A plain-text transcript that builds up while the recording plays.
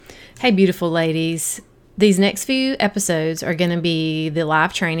Hey, beautiful ladies. These next few episodes are going to be the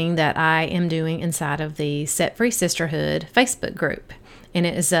live training that I am doing inside of the Set Free Sisterhood Facebook group. And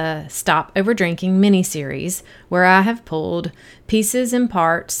it is a Stop Over Drinking mini series where I have pulled pieces and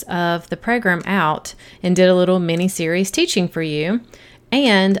parts of the program out and did a little mini series teaching for you.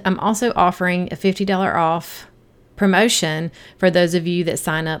 And I'm also offering a $50 off promotion for those of you that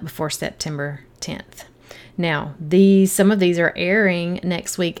sign up before September 10th. Now, some of these are airing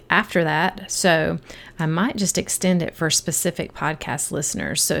next week after that, so I might just extend it for specific podcast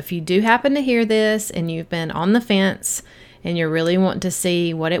listeners. So if you do happen to hear this and you've been on the fence and you're really wanting to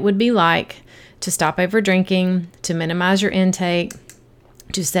see what it would be like to stop over drinking, to minimize your intake,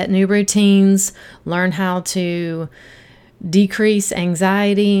 to set new routines, learn how to decrease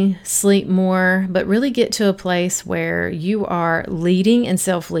anxiety, sleep more, but really get to a place where you are leading in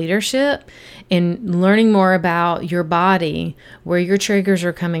self-leadership and learning more about your body, where your triggers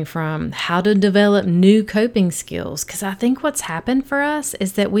are coming from, how to develop new coping skills. Because I think what's happened for us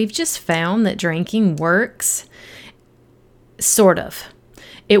is that we've just found that drinking works, sort of.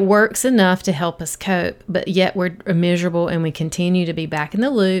 It works enough to help us cope, but yet we're miserable and we continue to be back in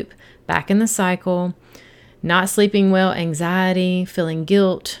the loop, back in the cycle. Not sleeping well, anxiety, feeling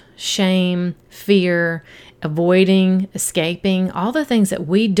guilt, shame, fear, avoiding, escaping, all the things that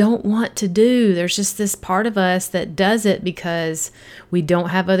we don't want to do. There's just this part of us that does it because we don't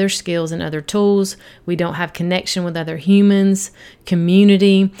have other skills and other tools. We don't have connection with other humans,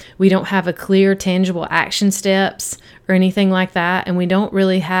 community. We don't have a clear, tangible action steps or anything like that. And we don't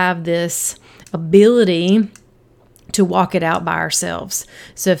really have this ability to walk it out by ourselves.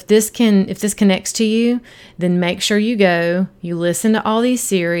 So if this connects to you, then make sure you listen to all these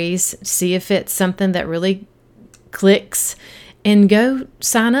series, see if it's something that really clicks, and go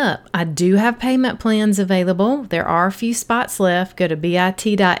sign up. I do have payment plans available. There are a few spots left. Go to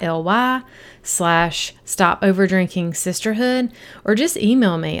bit.ly/StopOverDrinkingSisterhood or just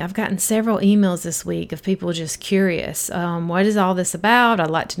email me. I've gotten several emails this week of people just curious. What is all this about?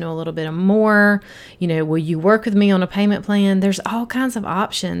 I'd like to know a little bit more. Will you work with me on a payment plan? There's all kinds of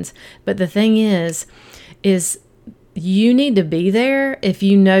options. But the thing is you need to be there if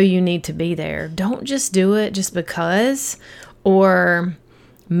you know you need to be there. Don't just do it just because, or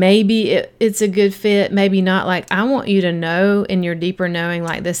maybe it's a good fit, maybe not. Like, I want you to know in your deeper knowing,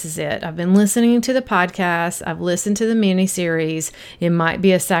 like, this is it. I've been listening to the podcast. I've listened to the mini series. It might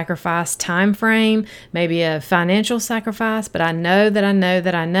be a sacrifice time frame, maybe a financial sacrifice, but I know that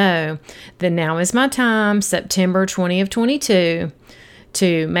now is my time, September 2022,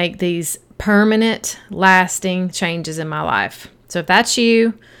 to make these permanent, lasting changes in my life. So if that's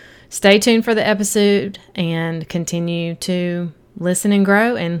you, stay tuned for the episode and continue to listen and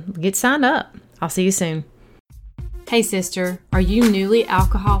grow and get signed up. I'll see you soon. Hey sister, are you newly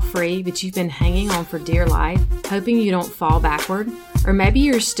alcohol free but you've been hanging on for dear life, hoping you don't fall backward? Or maybe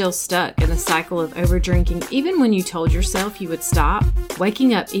you're still stuck in the cycle of overdrinking even when you told yourself you would stop,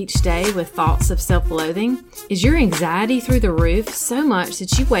 waking up each day with thoughts of self-loathing? Is your anxiety through the roof so much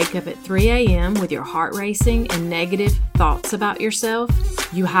that you wake up at 3 a.m. with your heart racing and negative thoughts about yourself?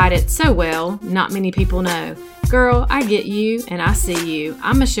 You hide it so well, not many people know. Girl, I get you and I see you.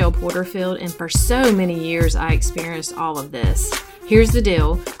 I'm Michelle Porterfield, and for so many years I experienced all of this. Here's the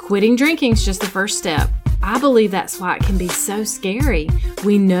deal. Quitting drinking is just the first step. I believe that's why it can be so scary.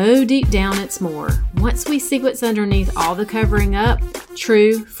 We know deep down it's more. Once we see what's underneath all the covering up,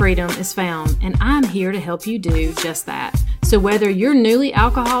 true freedom is found, and I'm here to help you do just that. So whether you're newly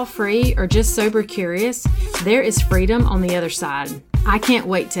alcohol-free or just sober curious, there is freedom on the other side. I can't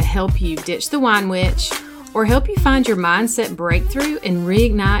wait to help you ditch the wine witch, or help you find your mindset breakthrough and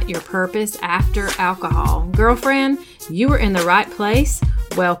reignite your purpose after alcohol. Girlfriend, you are in the right place.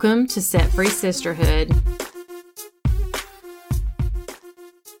 Welcome to Set Free Sisterhood.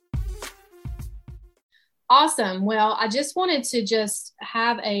 Awesome. Well, I just wanted to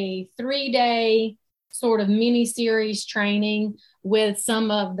have a 3-day sort of mini series training with some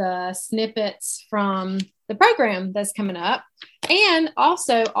of the snippets from the program that's coming up, and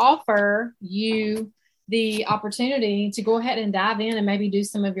also offer you the opportunity to go ahead and dive in and maybe do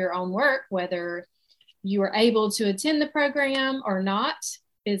some of your own work. Whether you are able to attend the program or not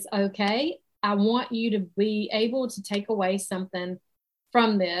is okay. I want you to be able to take away something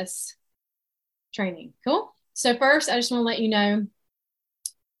from this training. Cool. So first, I just want to let you know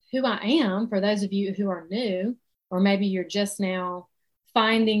who I am for those of you who are new, or maybe you're just now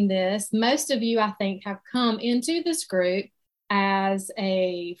finding this. Most of you, I think, have come into this group as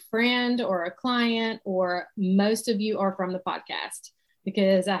a friend or a client, or most of you are from the podcast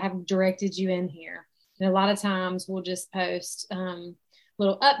because I have directed you in here. And a lot of times we'll just post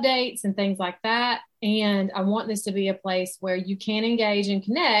little updates and things like that. And I want this to be a place where you can engage and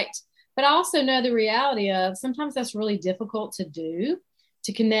connect, but I also know the reality of sometimes that's really difficult to do,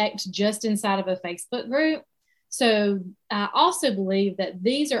 to connect just inside of a Facebook group. So I also believe that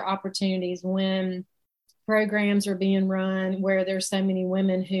these are opportunities when programs are being run where there's so many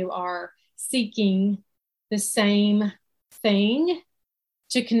women who are seeking the same thing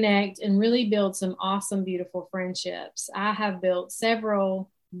to connect and really build some awesome, beautiful friendships. I have built several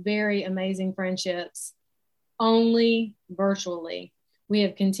very amazing friendships only virtually. We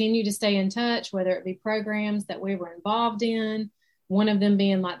have continued to stay in touch, whether it be programs that we were involved in, one of them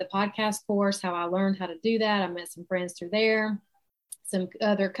being like the podcast course, how I learned how to do that. I met some friends through there, some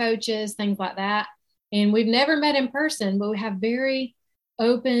other coaches, things like that. And we've never met in person, but we have very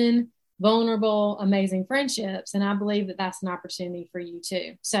open, vulnerable, amazing friendships. And I believe that that's an opportunity for you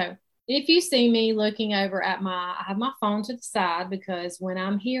too. So if you see me looking over at I have my phone to the side because when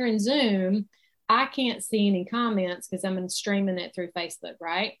I'm here in Zoom, I can't see any comments because I'm streaming it through Facebook,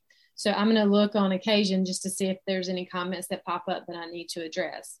 right? So I'm going to look on occasion just to see if there's any comments that pop up that I need to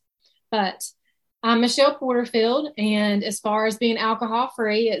address. But I'm Michelle Porterfield, and as far as being alcohol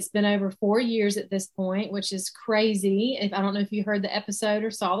free, it's been over 4 years at this point, which is crazy. If I don't know if you heard the episode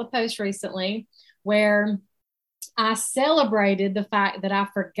or saw the post recently, where I celebrated the fact that I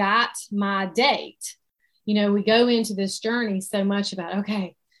forgot my date. You know, we go into this journey so much about,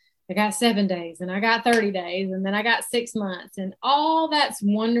 okay, I got 7 days and I got 30 days and then I got 6 months and all that's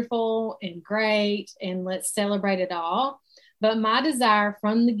wonderful and great. And let's celebrate it all. But my desire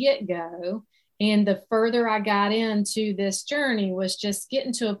from the get-go and the further I got into this journey was just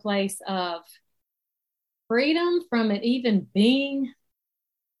getting to a place of freedom from it even being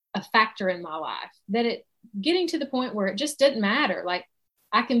a factor in my life, that it getting to the point where it just didn't matter. Like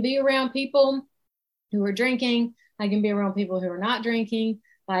I can be around people who are drinking. I can be around people who are not drinking.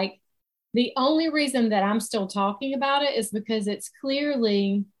 Like the only reason that I'm still talking about it is because it's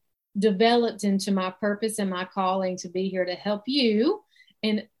clearly developed into my purpose and my calling to be here to help you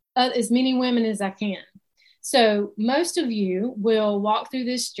and as many women as I can. So most of you will walk through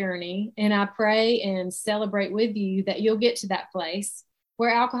this journey, and I pray and celebrate with you that you'll get to that place where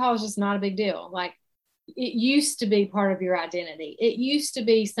alcohol is just not a big deal. Like it used to be part of your identity. It used to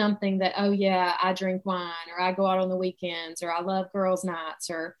be something that, oh yeah, I drink wine, or I go out on the weekends, or I love girls' nights,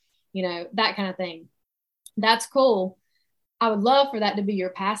 or, you know, that kind of thing. That's cool. I would love for that to be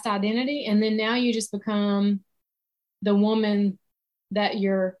your past identity. And then now you just become the woman that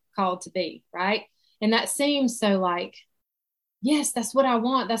you're called to be, right? And that seems so like, yes, that's what I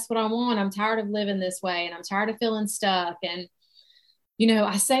want. That's what I want. I'm tired of living this way and I'm tired of feeling stuck. And, you know,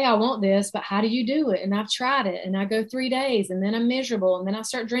 I say I want this, but how do you do it? And I've tried it and I go 3 days and then I'm miserable and then I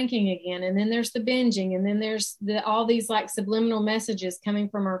start drinking again. And then there's the binging and then there's all these like subliminal messages coming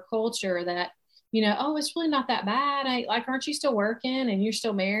from our culture that, you know, oh, it's really not that bad. Like, aren't you still working and you're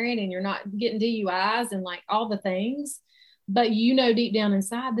still married and you're not getting DUIs and like all the things? But you know, deep down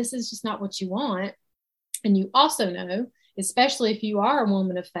inside, this is just not what you want. And you also know, especially if you are a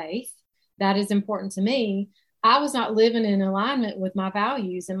woman of faith, that is important to me. I was not living in alignment with my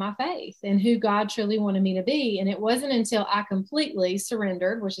values and my faith and who God truly wanted me to be. And it wasn't until I completely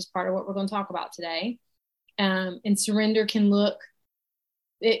surrendered, which is part of what we're going to talk about today. And surrender can look,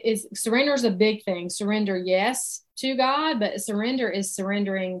 surrender is a big thing. Surrender, yes, to God, but surrender is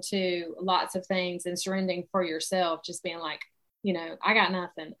surrendering to lots of things and surrendering for yourself, just being like, you know, I got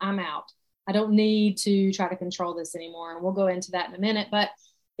nothing. I'm out. I don't need to try to control this anymore. And we'll go into that in a minute, but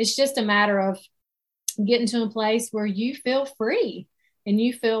it's just a matter of getting to a place where you feel free and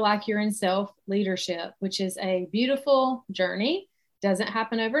you feel like you're in self leadership, which is a beautiful journey. Doesn't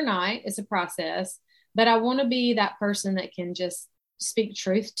happen overnight. It's a process, but I want to be that person that can just speak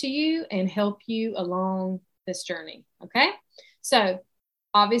truth to you and help you along this journey. Okay. So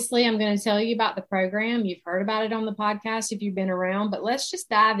obviously I'm going to tell you about the program. You've heard about it on the podcast if you've been around, but let's just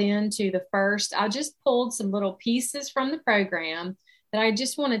dive into the first. I just pulled some little pieces from the program that I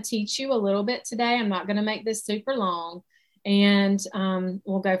just want to teach you a little bit today. I'm not going to make this super long, and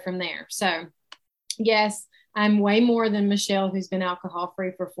we'll go from there. So yes, I'm way more than Michelle, who's been alcohol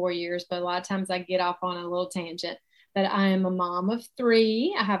free for 4 years, but a lot of times I get off on a little tangent. But I am a mom of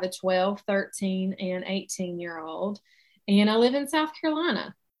 3. I have a 12, 13, and 18-year-old, and I live in South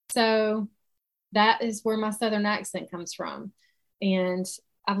Carolina. So that is where my Southern accent comes from. And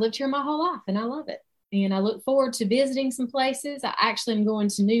I've lived here my whole life, and I love it. And I look forward to visiting some places. I actually am going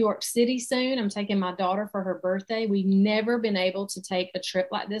to New York City soon. I'm taking my daughter for her birthday. We've never been able to take a trip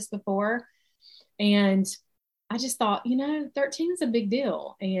like this before. And I just thought, 13 is a big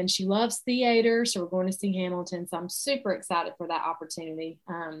deal. And she loves theater. So we're going to see Hamilton. So I'm super excited for that opportunity.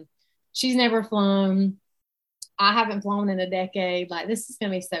 She's never flown. I haven't flown in a decade. Like, this is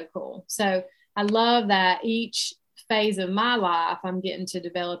going to be so cool. So I love that each phase of my life, I'm getting to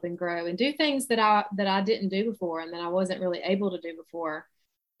develop and grow and do things that I didn't do before and that I wasn't really able to do before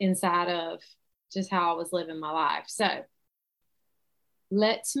inside of just how I was living my life. So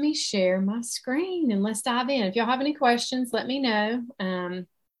let me share my screen and let's dive in. If y'all have any questions, let me know. In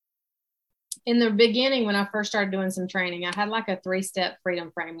the beginning, when I first started doing some training, I had like a 3-step freedom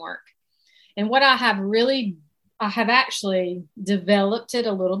framework. And what I have actually developed it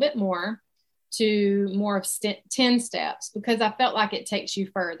a little bit more to more of 10 steps, because I felt like it takes you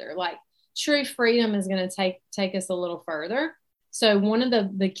further. Like, true freedom is going to take us a little further. So one of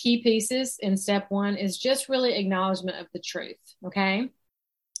the key pieces in step 1 is just really acknowledgement of the truth. Okay.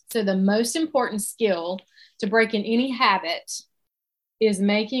 So the most important skill to breaking any habit is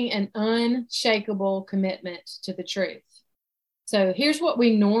making an unshakable commitment to the truth. So here's what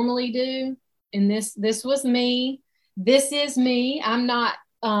we normally do. And this was me. This is me. I'm not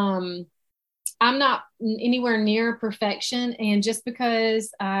anywhere near perfection. And just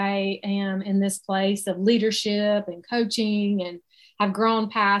because I am in this place of leadership and coaching and I've grown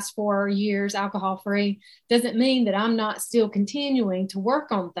past 4 years alcohol-free doesn't mean that I'm not still continuing to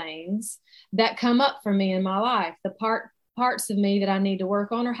work on things that come up for me in my life. The parts of me that I need to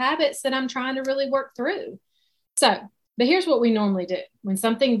work on are habits that I'm trying to really work through. So, but here's what we normally do. When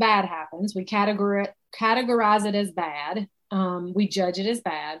something bad happens, we categorize it as bad. We judge it as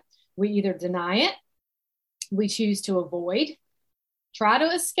bad. We either deny it, we choose to avoid, try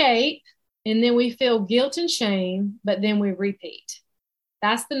to escape, and then we feel guilt and shame, but then we repeat.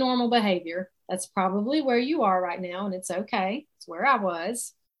 That's the normal behavior. That's probably where you are right now, and it's okay. It's where I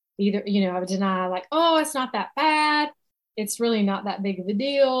was. Either, I would deny, like, oh, it's not that bad. It's really not that big of a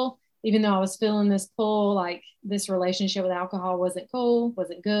deal. Even though I was feeling this pull, like this relationship with alcohol wasn't cool,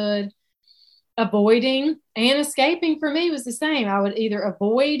 wasn't good. Avoiding and escaping for me was the same. I would either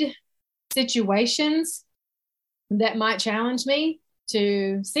avoid situations that might challenge me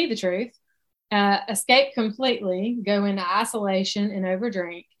to see the truth, escape completely, go into isolation and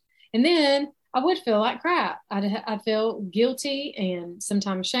overdrink. And then I would feel like crap. I'd feel guilty and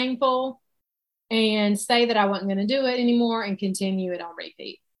sometimes shameful and say that I wasn't going to do it anymore and continue it on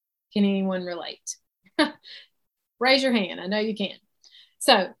repeat. Can anyone relate? Raise your hand. I know you can.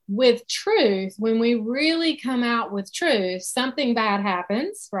 So with truth, when we really come out with truth, something bad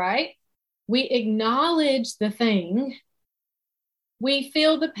happens, right? We acknowledge the thing. We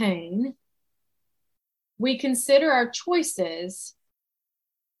feel the pain. We consider our choices.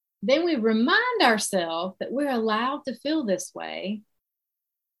 Then we remind ourselves that we're allowed to feel this way.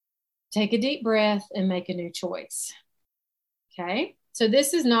 Take a deep breath and make a new choice. Okay? So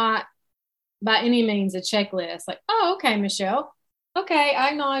this is not by any means a checklist. Like, oh, okay, Michelle. Okay,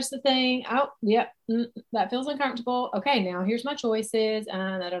 I acknowledge the thing. Oh, yep, that feels uncomfortable. Okay, now here's my choices. Here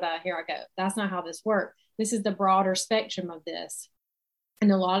I go. That's not how this works. This is the broader spectrum of this. And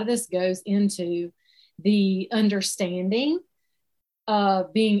a lot of this goes into the understanding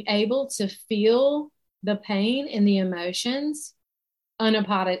of being able to feel the pain and the emotions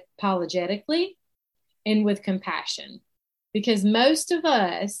unapologetically and with compassion. Because most of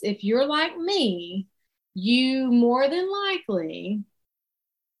us, if you're like me, you more than likely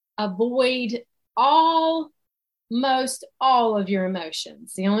avoid most all of your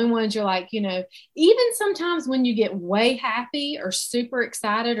emotions. The only ones you're like, even sometimes when you get way happy or super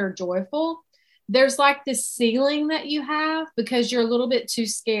excited or joyful, there's like this ceiling that you have because you're a little bit too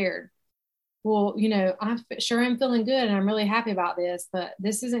scared. Well, I'm sure I'm feeling good and I'm really happy about this, but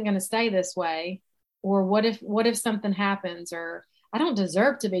this isn't going to stay this way. Or what if something happens, or I don't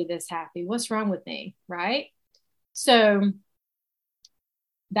deserve to be this happy. What's wrong with me? Right? So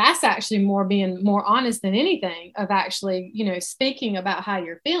that's actually being more honest than anything of actually, speaking about how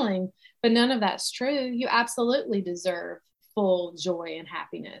you're feeling, but none of that's true. You absolutely deserve full joy and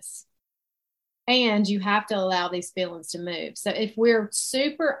happiness. And you have to allow these feelings to move. So if we're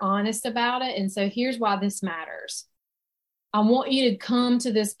super honest about it, and so here's why this matters. I want you to come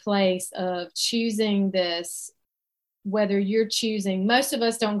to this place of choosing this, whether you're choosing, most of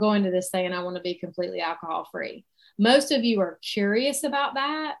us don't go into this saying, I want to be completely alcohol free. Most of you are curious about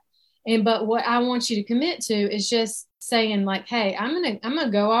that. But what I want you to commit to is just saying like, hey, I'm going to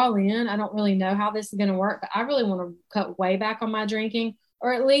go all in. I don't really know how this is going to work, but I really want to cut way back on my drinking,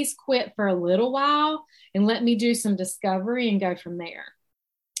 or at least quit for a little while and let me do some discovery and go from there.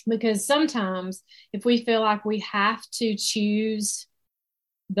 Because sometimes if we feel like we have to choose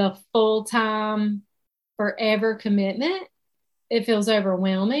the full-time forever commitment, it feels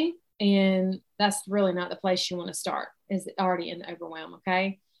overwhelming. And that's really not the place you want to start, is already in overwhelm.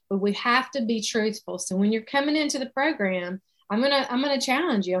 Okay. But we have to be truthful. So when you're coming into the program, I'm gonna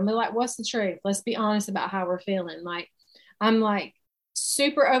challenge you. I'm gonna be like, what's the truth? Let's be honest about how we're feeling. Like, I'm like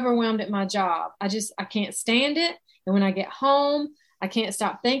super overwhelmed at my job. I can't stand it. And when I get home, I can't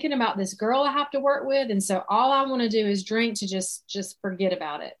stop thinking about this girl I have to work with. And so all I want to do is drink to just forget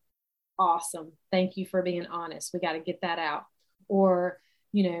about it. Awesome. Thank you for being honest. We got to get that out. Or,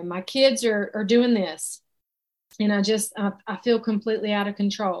 my kids are doing this, and I feel completely out of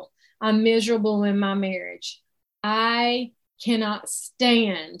control. I'm miserable in my marriage. I cannot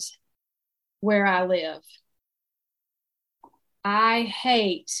stand where I live. I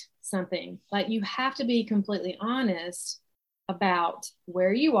hate something. Like, you have to be completely honest about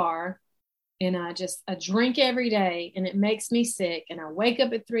where you are. And I drink every day, and it makes me sick, and I wake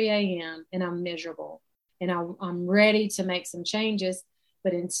up at 3 a.m. and I'm miserable, and I'm ready to make some changes.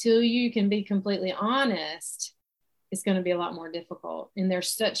 But until you can be completely honest, it's going to be a lot more difficult. And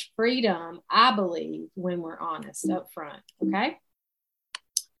there's such freedom, I believe, when we're honest up front. Okay.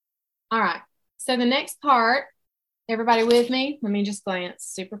 All right. So the next part, everybody with me? Let me just glance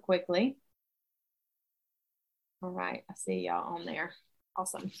super quickly. All right. I see y'all on there.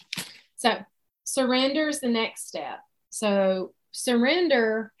 Awesome. So surrender is the next step. So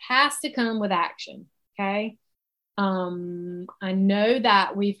surrender has to come with action. Okay. I know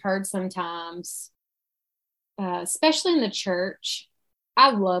that we've heard sometimes, especially in the church. I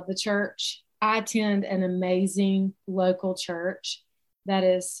love the church. I attend an amazing local church that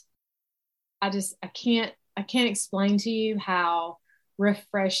is, I can't explain to you how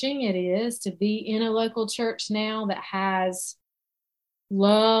refreshing it is to be in a local church now that has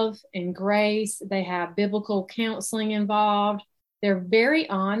love and grace. They have biblical counseling involved. They're very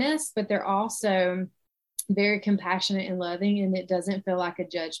honest, but they're also very compassionate and loving, and it doesn't feel like a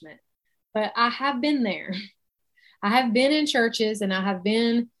judgment. But I have been there. I have been in churches, and I have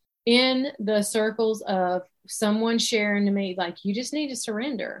been in the circles of someone sharing to me, like, you just need to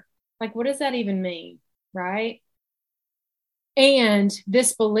surrender. Like, what does that even mean? Right? And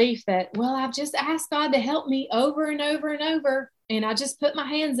this belief that, well, I've just asked God to help me over and over and over, and I just put my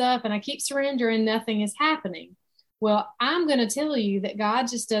hands up and I keep surrendering, nothing is happening. Well, I'm going to tell you that God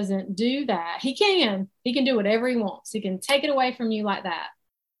just doesn't do that. He can do whatever he wants. He can take it away from you like that.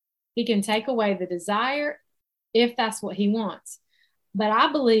 He can take away the desire if that's what he wants. But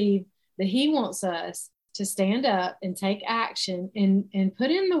I believe that he wants us to stand up and take action and put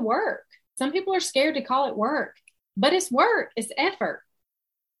in the work. Some people are scared to call it work, but it's work, it's effort.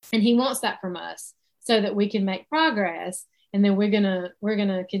 And he wants that from us so that we can make progress. And then we're going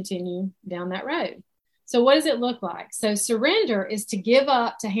to continue down that road. So what does it look like? So surrender is to give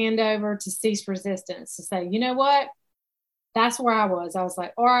up, to hand over, to cease resistance, to say, you know what? That's where I was. I was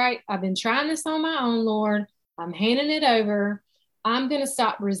like, all right, I've been trying this on my own, Lord. I'm handing it over. I'm going to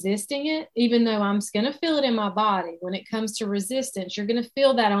stop resisting it, even though I'm going to feel it in my body. When it comes to resistance, you're going to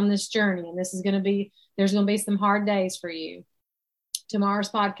feel that on this journey. And there's going to be some hard days for you.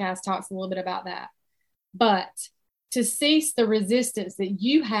 Tomorrow's podcast talks a little bit about that. But to cease the resistance that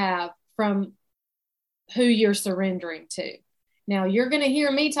you have from who you're surrendering to. Now, you're going to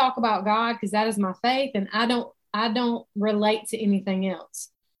hear me talk about God because that is my faith, and I don't relate to anything else.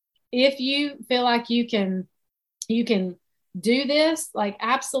 If you feel like you can do this, like,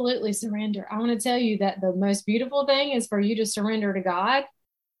 absolutely surrender. I want to tell you that the most beautiful thing is for you to surrender to God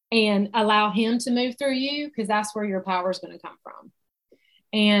and allow him to move through you, because that's where your power is going to come from.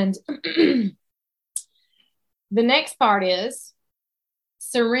 And the next part is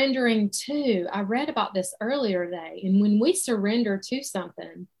surrendering to. I read about this earlier today. And when we surrender to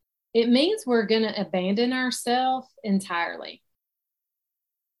something, it means we're going to abandon ourselves entirely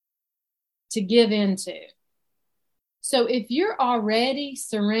to give into. So if you're already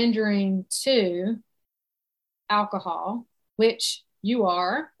surrendering to alcohol, which you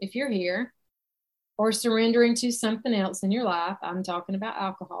are if you're here, or surrendering to something else in your life, I'm talking about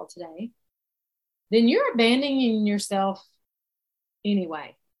alcohol today, then you're abandoning yourself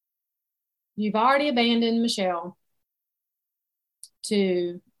anyway. You've already abandoned Michelle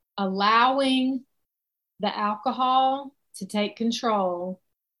to allowing the alcohol to take control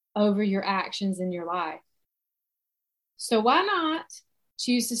over your actions in your life. So why not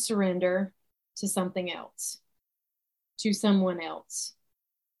choose to surrender to something else, to someone else?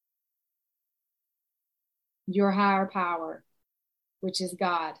 Your higher power, which is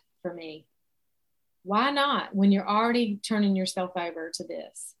God for me. Why not, when you're already turning yourself over to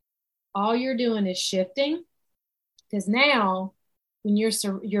this? All you're doing is shifting, because now when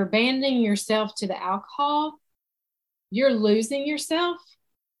you're abandoning yourself to the alcohol, you're losing yourself.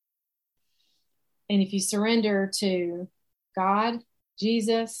 And if you surrender to God,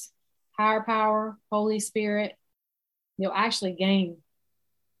 Jesus, higher power, Holy Spirit, you'll actually gain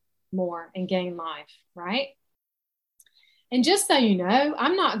more and gain life, right? And just so you know,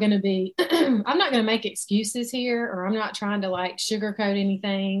 I'm not going to make excuses here, or I'm not trying to like sugarcoat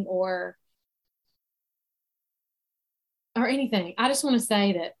anything or anything. I just want to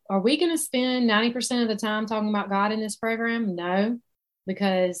say that, are we going to spend 90% of the time talking about God in this program? No,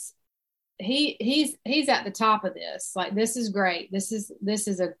 because he's at the top of this. Like, this is great. This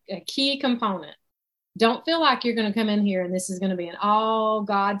is a key component. Don't feel like you're going to come in here and this is going to be an all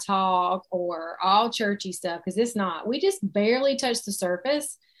God talk or all churchy stuff, because it's not. We just barely touch the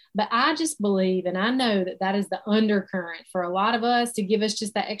surface. But I just believe, and I know that is the undercurrent for a lot of us to give us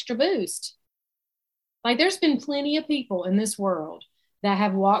just that extra boost. Like, there's been plenty of people in this world that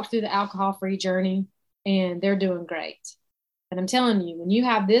have walked through the alcohol-free journey and they're doing great. And I'm telling you, when you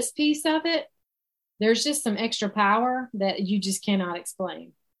have this piece of it, there's just some extra power that you just cannot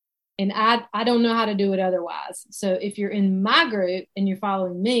explain. And I don't know how to do it otherwise. So if you're in my group and you're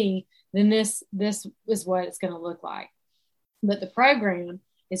following me, then this is what it's going to look like. But the program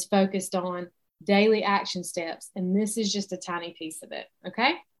is focused on daily action steps. And this is just a tiny piece of it.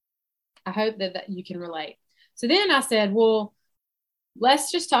 Okay. I hope that you can relate. So then I said, well,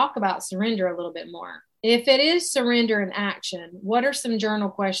 let's just talk about surrender a little bit more. If it is surrender in action, what are some journal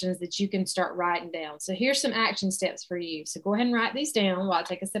questions that you can start writing down? So here's some action steps for you. So go ahead and write these down while I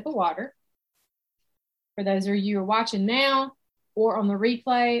take a sip of water. For those of you who are watching now or on the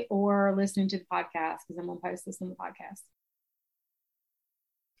replay or listening to the podcast, because I'm going to post this on the podcast.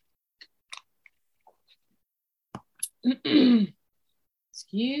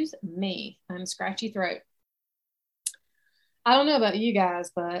 Excuse me, I'm scratchy throat. I don't know about you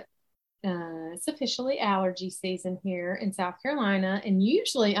guys, but it's officially allergy season here in South Carolina. And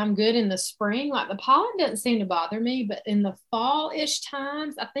usually I'm good in the spring. Like, the pollen doesn't seem to bother me, but in the fall-ish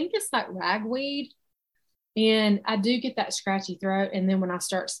times, I think it's like ragweed. And I do get that scratchy throat. And then when I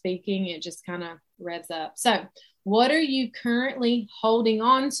start speaking, it just kind of revs up. So what are you currently holding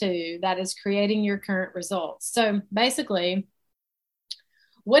on to that is creating your current results? So basically,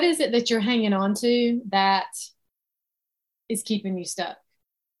 what is it that you're hanging on to that is keeping you stuck?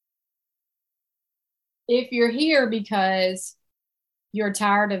 If you're here because you're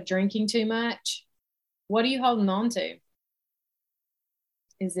tired of drinking too much, what are you holding on to?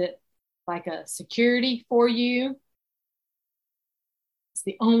 Is it like a security for you? It's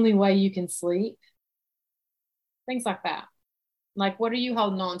the only way you can sleep. Things like that. Like, what are you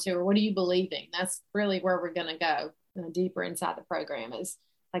holding on to, or what are you believing? That's really where we're going to go deeper inside the program, is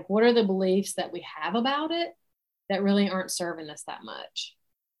like, what are the beliefs that we have about it that really aren't serving us that much?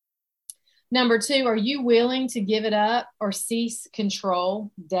 Number 2, are you willing to give it up or cease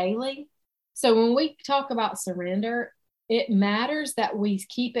control daily? So when we talk about surrender, it matters that we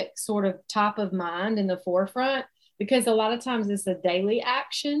keep it sort of top of mind in the forefront, because a lot of times it's a daily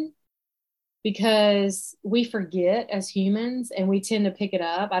action, because we forget as humans and we tend to pick it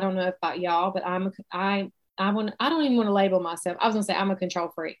up. I don't know about y'all, but I don't even want to label myself. I was going to say I'm a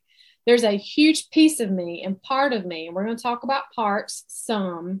control freak. There's a huge piece of me and part of me, and we're going to talk about parts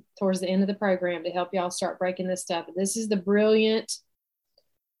some towards the end of the program to help y'all start breaking this stuff. But this is the brilliant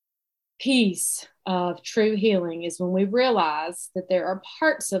piece of true healing, is when we realize that there are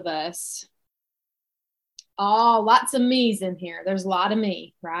parts of us, lots of me's in here. There's a lot of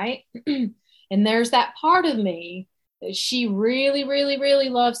me, right? And there's that part of me that she really, really, really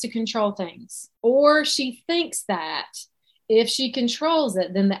loves to control things, or she thinks that if she controls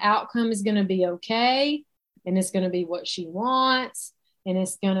it, then the outcome is going to be okay. And it's going to be what she wants. And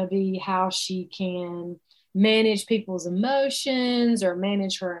it's going to be how she can manage people's emotions or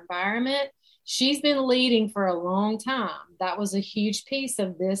manage her environment. She's been leading for a long time. That was a huge piece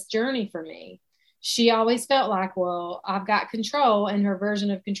of this journey for me. She always felt like, well, I've got control. And her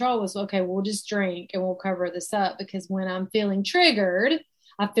version of control was, okay, we'll just drink and we'll cover this up, because when I'm feeling triggered,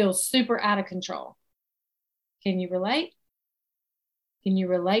 I feel super out of control. Can you relate? Can you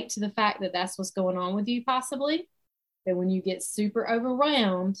relate to the fact that that's what's going on with you, possibly? That when you get super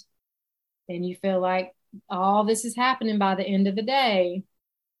overwhelmed and you feel like all this is happening by the end of the day,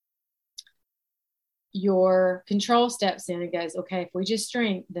 your control steps in and goes, okay, if we just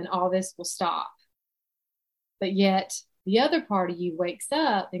drink, then all this will stop. But yet the other part of you wakes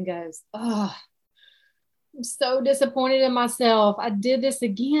up and goes, oh, I'm so disappointed in myself. I did this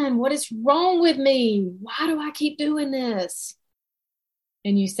again. What is wrong with me? Why do I keep doing this?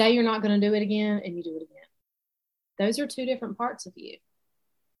 And you say you're not going to do it again, and you do it again. Those are two different parts of you.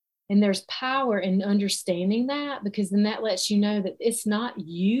 And there's power in understanding that, because then that lets you know that it's not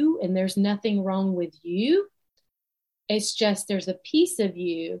you and there's nothing wrong with you. It's just there's a piece of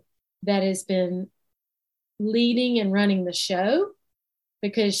you that has been leading and running the show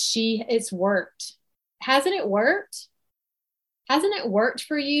because it's worked. Hasn't it worked? Hasn't it worked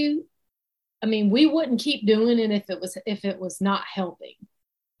for you? I mean, we wouldn't keep doing it if it was not helping.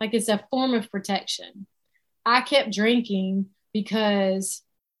 Like, it's a form of protection. I kept drinking because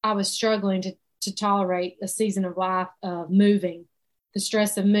I was struggling to tolerate a season of life of moving, the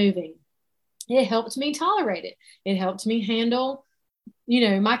stress of moving. It helped me tolerate it. It helped me handle,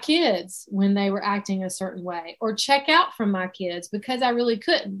 my kids when they were acting a certain way, or check out from my kids because I really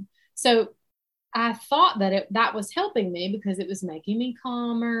couldn't. So I thought that was helping me because it was making me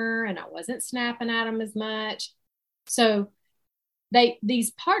calmer and I wasn't snapping at them as much. So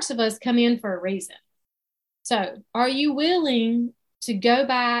these parts of us come in for a reason. So are you willing to go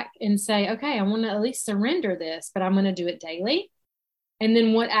back and say, okay, I want to at least surrender this, but I'm going to do it daily? And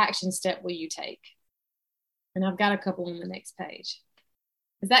then what action step will you take? And I've got a couple on the next page.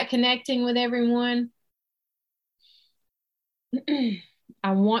 Is that connecting with everyone?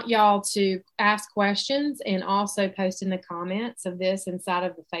 I want y'all to ask questions and also post in the comments of this inside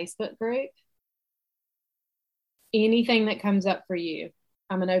of the Facebook group. Anything that comes up for you.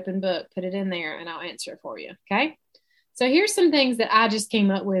 I'm an open book. Put it in there and I'll answer it for you. Okay. So here's some things that I just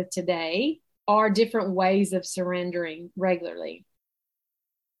came up with today are different ways of surrendering regularly.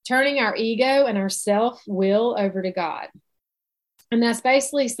 Turning our ego and our self-will over to God. And that's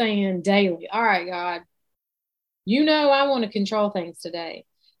basically saying daily, all right, God, I want to control things today.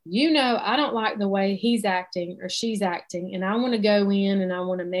 I don't like the way he's acting or she's acting, and I want to go in and I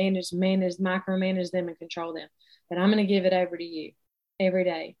want to micromanage them and control them. But I'm going to give it over to you every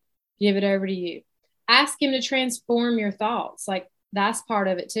day. Give it over to you. Ask him to transform your thoughts. Like, that's part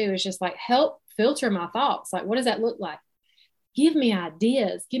of it too. It's just like, help filter my thoughts. Like, what does that look like? Give me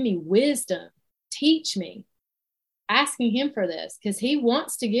ideas. Give me wisdom. Teach me. Asking him for this because he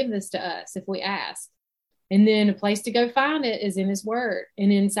wants to give this to us if we ask. And then a place to go find it is in his word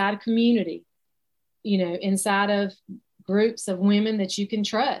and inside a community, inside of groups of women that you can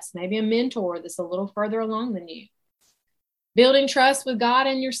trust, maybe a mentor that's a little further along than you. Building trust with God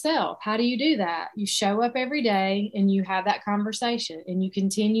and yourself. How do you do that? You show up every day and you have that conversation and you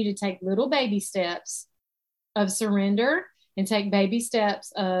continue to take little baby steps of surrender and take baby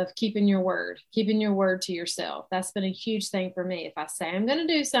steps of keeping your word to yourself. That's been a huge thing for me. If I say I'm going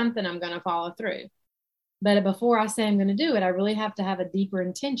to do something, I'm going to follow through. But before I say I'm going to do it, I really have to have a deeper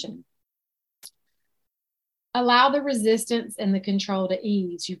intention. Allow the resistance and the control to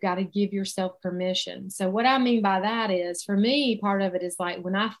ease. You've got to give yourself permission. So what I mean by that is, for me, part of it is like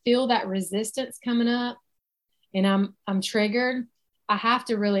when I feel that resistance coming up and I'm triggered, I have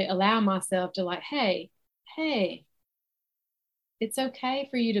to really allow myself to like, hey, it's okay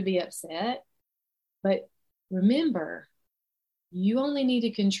for you to be upset. But remember, you only need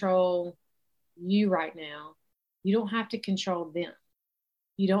to control you right now. You don't have to control them.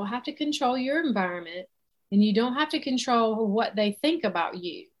 You don't have to control your environment, and you don't have to control what they think about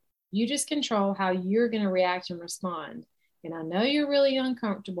you. You just control how you're going to react and respond. And I know you're really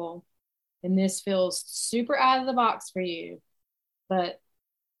uncomfortable and this feels super out of the box for you, but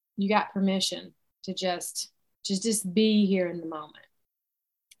you got permission to just be here in the moment.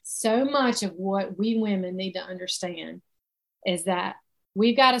 So much of what we women need to understand is that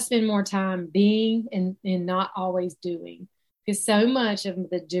we've got to spend more time being and not always doing, because so much of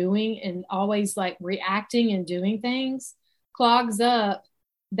the doing and always like reacting and doing things clogs up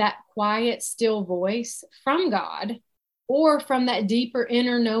that quiet, still voice from God or from that deeper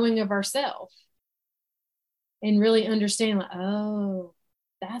inner knowing of ourselves, and really understand like, oh,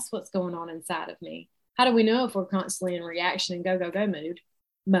 that's what's going on inside of me. How do we know if we're constantly in reaction and go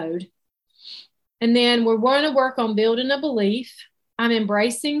mode? And then we're going to work on building a belief. I'm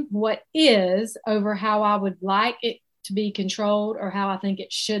embracing what is over how I would like it to be controlled or how I think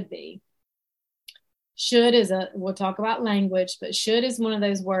it should be. Should we'll talk about language, but should is one of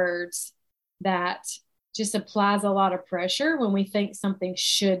those words that just applies a lot of pressure when we think something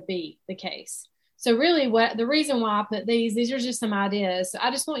should be the case. So really the reason why I put these are just some ideas. So I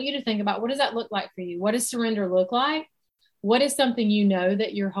just want you to think about, what does that look like for you? What does surrender look like? What is something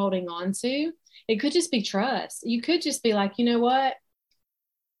that you're holding on to? It could just be trust. You could just be like, you know what?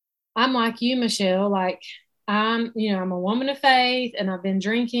 I'm like you, Michelle. Like I'm a woman of faith and I've been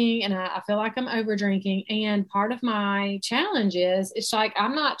drinking and I feel like I'm over drinking. And part of my challenge is it's like,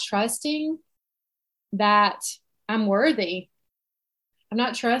 I'm not trusting that I'm worthy I'm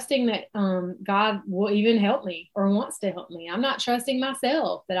not trusting that God will even help me or wants to help me. I'm not trusting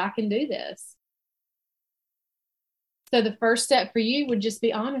myself that I can do this. So the first step for you would just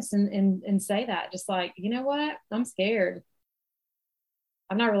be honest and say that, just like, you know what, I'm scared.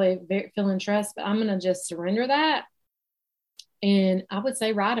 I'm not really feeling trust, but I'm going to just surrender that. And I would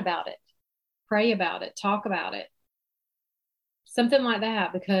say write about it, pray about it, talk about it, something like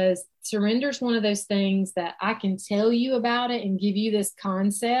that, because surrender is one of those things that I can tell you about it and give you this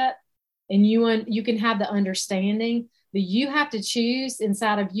concept, and you can have the understanding, but you have to choose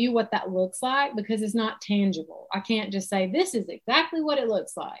inside of you what that looks like, because it's not tangible. I can't just say this is exactly what it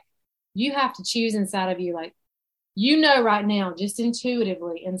looks like. You have to choose inside of you, like, you know, right now, just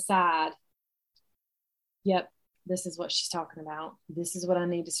intuitively inside, yep, this is what she's talking about. This is what I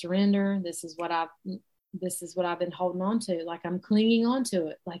need to surrender. This is what I've been holding on to. Like, I'm clinging on to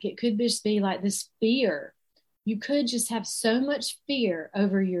it. Like, it could just be like this fear. You could just have so much fear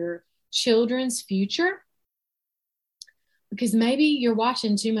over your children's future because maybe you're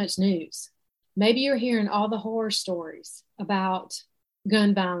watching too much news. Maybe you're hearing all the horror stories about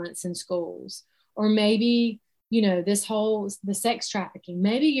gun violence in schools, or maybe, you know, the sex trafficking.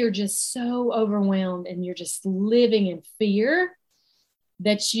 Maybe you're just so overwhelmed and you're just living in fear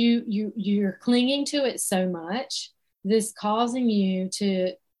that you're clinging to it so much, this causing you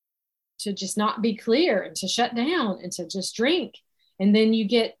to just not be clear and to shut down and to just drink. And then you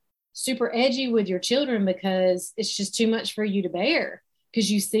get super edgy with your children because it's just too much for you to bear, because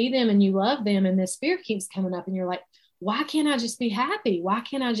you see them and you love them, and this fear keeps coming up and you're like, why can't I just be happy? Why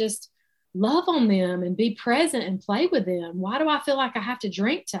can't I just love on them and be present and play with them? Why do I feel like I have to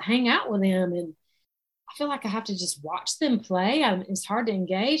drink to hang out with them? And I feel like I have to just watch them play. It's hard to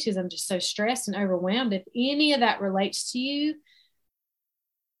engage because I'm just so stressed and overwhelmed. If any of that relates to you,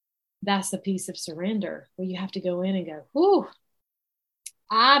 that's a piece of surrender where you have to go in and go, whew,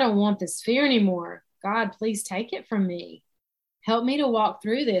 I don't want this fear anymore. God, please take it from me. Help me to walk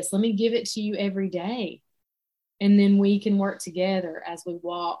through this. Let me give it to you every day. And then we can work together as we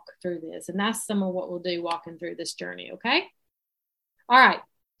walk through this. And that's some of what we'll do walking through this journey. Okay. All right.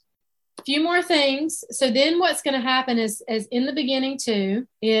 A few more things. So then what's going to happen is, as in the beginning too,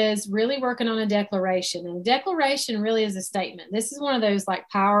 is really working on a declaration. And a declaration really is a statement. This is one of those like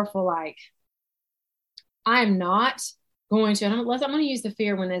powerful, like, I'm not going to, I'm going to use the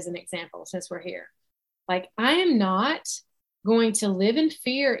fear one as an example since we're here. Like, I am not going to live in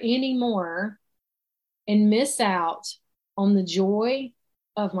fear anymore and miss out on the joy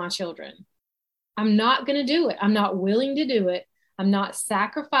of my children. I'm not going to do it. I'm not willing to do it. I'm not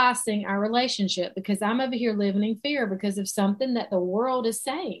sacrificing our relationship because I'm over here living in fear because of something that the world is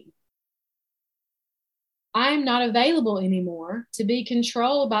saying. I'm not available anymore to be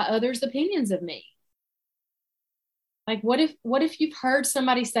controlled by others' opinions of me. Like, what if you've heard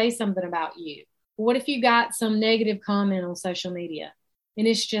somebody say something about you? What if you got some negative comment on social media and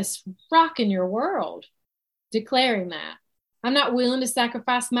it's just rocking your world? Declaring that I'm not willing to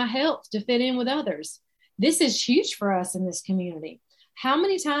sacrifice my health to fit in with others. This is huge for us in this community. How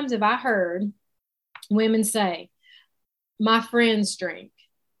many times have I heard women say, my friends drink.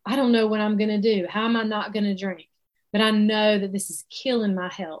 I don't know what I'm going to do. How am I not going to drink? But I know that this is killing my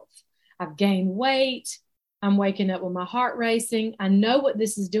health. I've gained weight. I'm waking up with my heart racing. I know what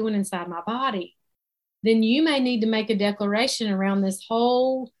this is doing inside my body. Then you may need to make a declaration around this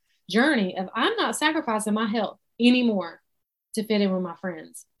whole journey of, I'm not sacrificing my health anymore to fit in with my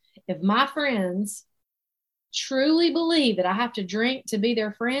friends. If my friends truly believe that I have to drink to be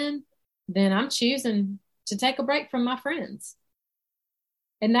their friend, then I'm choosing to take a break from my friends.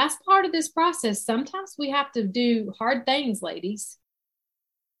 And that's part of this process. Sometimes we have to do hard things, ladies.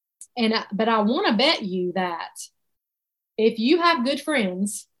 But I want to bet you that if you have good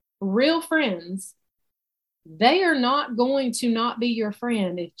friends, real friends, they are not going to not be your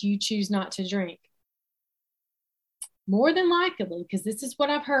friend if you choose not to drink. More than likely, because this is what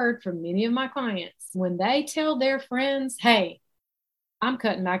I've heard from many of my clients, when they tell their friends, hey, I'm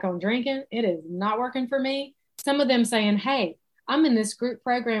cutting back on drinking, it is not working for me. Some of them saying, hey, I'm in this group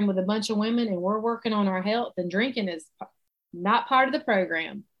program with a bunch of women and we're working on our health and drinking is not part of the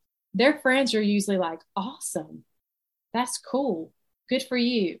program. Their friends are usually like, awesome. That's cool. Good for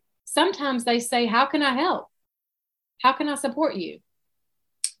you. Sometimes they say, how can I help? How can I support you?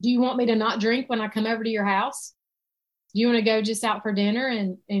 Do you want me to not drink when I come over to your house? Do you want to go just out for dinner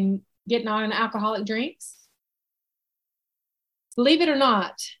and get non-alcoholic drinks? Believe it or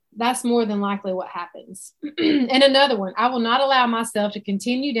not, that's more than likely what happens. And another one, I will not allow myself to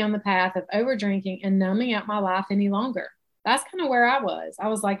continue down the path of over drinking and numbing out my life any longer. That's kind of where I was. I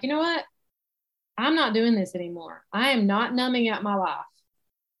was like, you know what? I'm not doing this anymore. I am not numbing out my life.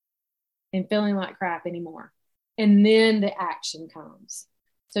 and feeling like crap anymore. And then the action comes.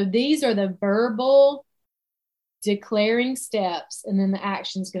 So these are the verbal declaring steps, and then the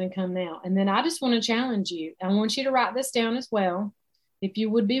action's going to come now. And then I just want to challenge you. I want you to write this down as well, if you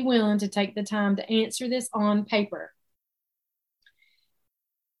would be willing to take the time to answer this on paper.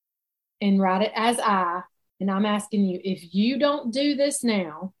 And write it as I, and I'm asking you, if you don't do this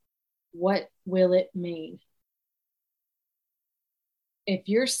now, what will it mean? If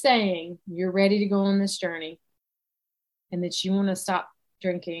you're saying you're ready to go on this journey and that you want to stop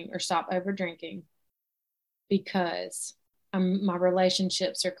drinking or stop over drinking because my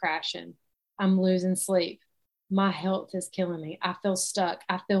relationships are crashing, I'm losing sleep, my health is killing me, I feel stuck,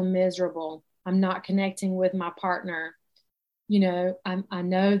 I feel miserable, I'm not connecting with my partner, I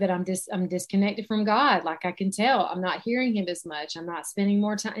know that I'm disconnected from God. Like I can tell I'm not hearing him as much. I'm not spending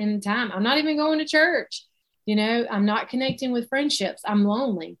more time. I'm not even going to church. I'm not connecting with friendships. I'm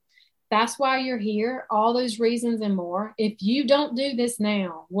lonely. That's why you're here. All those reasons and more. If you don't do this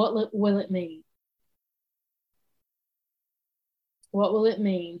now, what will it mean? What will it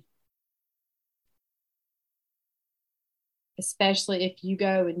mean? Especially if you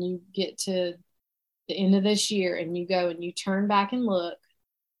go and you get to the end of this year and you go and you turn back and look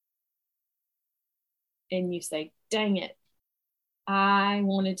and you say, dang it, I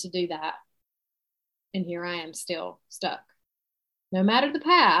wanted to do that. And here I am still stuck. No matter the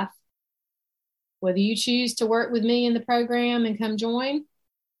path, whether you choose to work with me in the program and come join,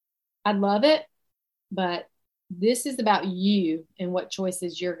 I'd love it. But this is about you and what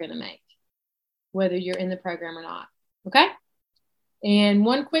choices you're going to make, whether you're in the program or not. Okay? And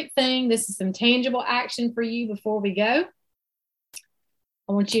one quick thing, this is some tangible action for you before we go.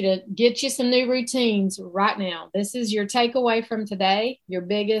 I want you to get you some new routines right now. This is your takeaway from today, your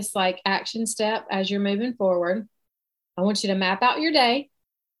biggest action step as you're moving forward. I want you to map out your day,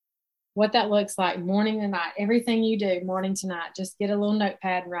 what that looks like morning and night, everything you do morning to night. Just get a little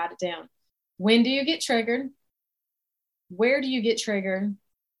notepad and write it down. When do you get triggered? Where do you get triggered?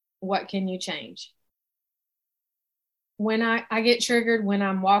 What can you change? When I get triggered when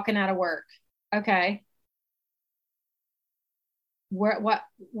I'm walking out of work. Okay. What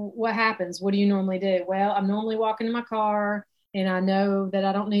happens? What do you normally do? Well, I'm normally walking in my car and I know that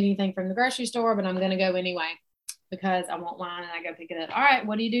I don't need anything from the grocery store, but I'm going to go anyway because I want wine and I go pick it up. All right.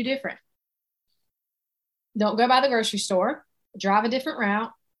 What do you do different? Don't go by the grocery store. Drive a different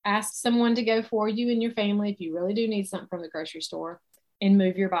route. Ask someone to go for you and your family if you really do need something from the grocery store, and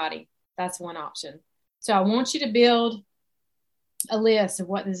move your body. That's one option. So I want you to build a list of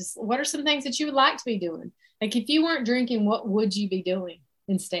what are some things that you would like to be doing. Like if you weren't drinking, what would you be doing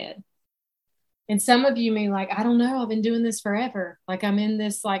instead? And some of you may I don't know, I've been doing this forever. I'm in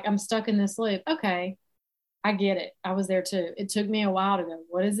this, I'm stuck in this loop. Okay. I get it. I was there too. It took me a while to go,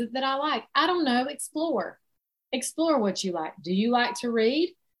 what is it that I like? I don't know. Explore what you like. Do you like to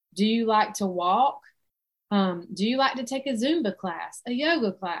read? Do you like to walk? Do you like to take a Zumba class, a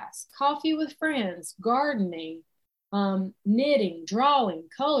yoga class, coffee with friends, gardening, knitting, drawing,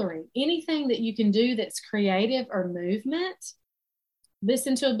 coloring, anything that you can do that's creative or movement?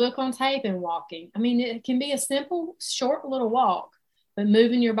 Listen to a book on tape and walking. I mean, it can be a simple, short little walk, but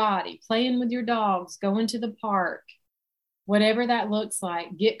moving your body, playing with your dogs, going to the park, whatever that looks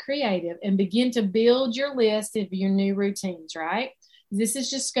like. Get creative and begin to build your list of your new routines, right? This is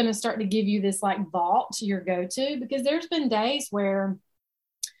just going to start to give you this vault to your go-to, because there's been days where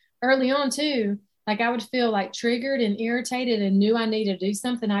early on too, I would feel triggered and irritated and knew I needed to do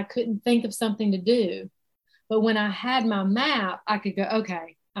something. I couldn't think of something to do. But when I had my map, I could go,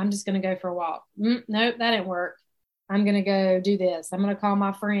 okay, I'm just going to go for a walk. Nope, that didn't work. I'm going to go do this. I'm going to call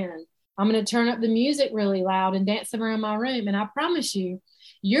my friend. I'm going to turn up the music really loud and dance around my room. And I promise you,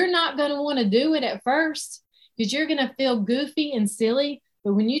 you're not going to want to do it at first because you're going to feel goofy and silly.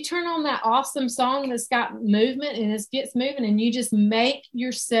 But when you turn on that awesome song that's got movement and it gets moving and you just make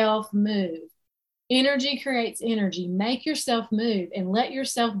yourself move. Energy creates energy. Make yourself move and let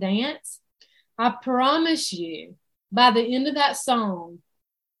yourself dance. I promise you, by the end of that song,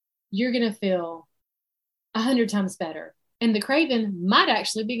 you're going to feel 100 times better. And the craving might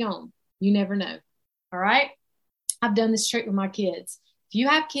actually be gone. You never know. All right. I've done this trick with my kids. If you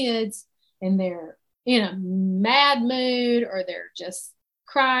have kids and they're in a mad mood or they're just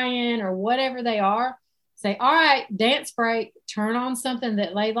crying or whatever they are, say, all right, dance break, turn on something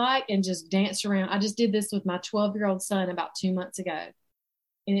that they like and just dance around. I just did this with my 12-year-old son about 2 months ago,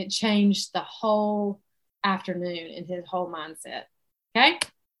 and it changed the whole afternoon and his whole mindset. Okay.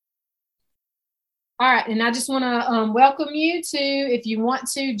 All right. And I just want to welcome you to, if you want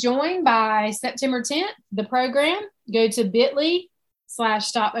to join by September 10th, the program, go to bit.ly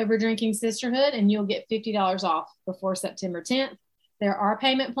Facebook.com/Stop Over Drinking Sisterhood, and you'll get $50 off before September 10th. There are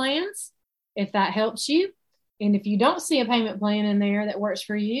payment plans if that helps you. And if you don't see a payment plan in there that works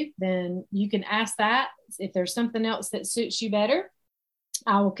for you, then you can ask that. If there's something else that suits you better,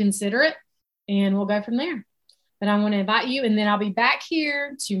 I will consider it and we'll go from there. But I want to invite you, and then I'll be back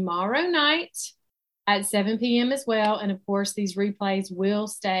here tomorrow night at 7 p.m. as well. And of course, these replays will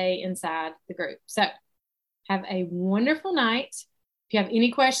stay inside the group. So have a wonderful night. If you have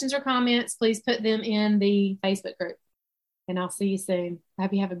any questions or comments, please put them in the Facebook group. And I'll see you soon. I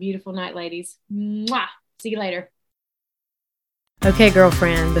hope you have a beautiful night, ladies. Mwah! See you later. Okay,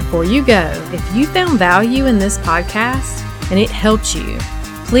 girlfriend, before you go, if you found value in this podcast and it helped you,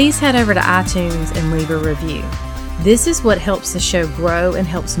 please head over to iTunes and leave a review. This is what helps the show grow and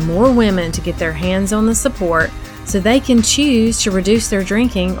helps more women to get their hands on the support so they can choose to reduce their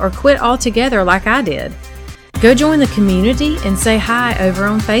drinking or quit altogether like I did. Go join the community and say hi over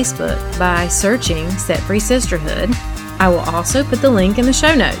on Facebook by searching Set Free Sisterhood. I will also put the link in the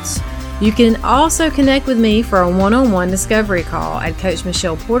show notes. You can also connect with me for a one-on-one discovery call at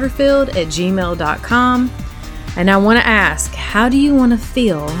CoachMichellePorterfield@gmail.com. And I want to ask, how do you want to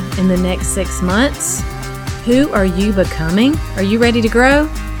feel in the next 6 months? Who are you becoming? Are you ready to grow?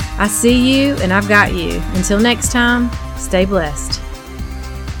 I see you and I've got you. Until next time, stay blessed.